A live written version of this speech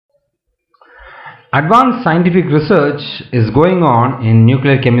Advanced scientific research is going on in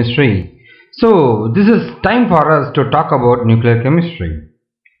nuclear chemistry. So this is time for us to talk about nuclear chemistry.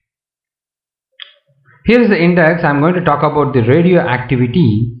 Here is the index. I am going to talk about the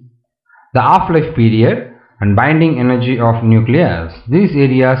radioactivity, the half-life period and binding energy of nucleus. These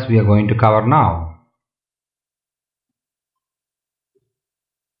areas we are going to cover now.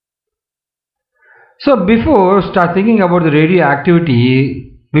 So before start thinking about the radioactivity,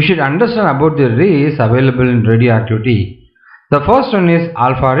 we should understand about the rays available in radioactivity. The first one is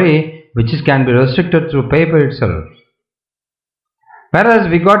alpha ray, which can be restricted through paper itself. Whereas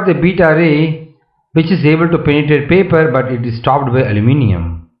we got the beta ray, which is able to penetrate paper, but it is stopped by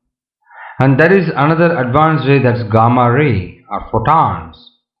aluminium. And there is another advanced ray, that's gamma ray or photons.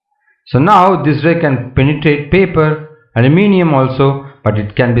 So now this ray can penetrate paper, aluminium also, but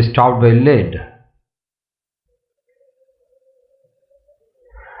it can be stopped by lead.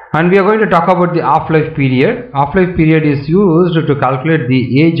 And we are going to talk about the half-life period. Half-life period is used to calculate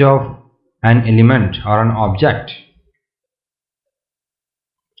the age of an element or an object.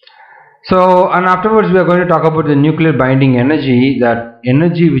 So, and afterwards we are going to talk about the nuclear binding energy, that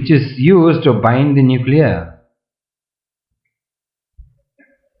energy which is used to bind the nuclear.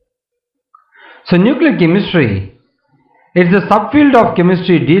 So nuclear chemistry, it is a subfield of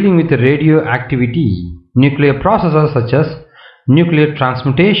chemistry dealing with radioactivity, nuclear processes such as nuclear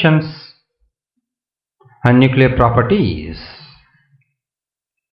transmutations and nuclear properties.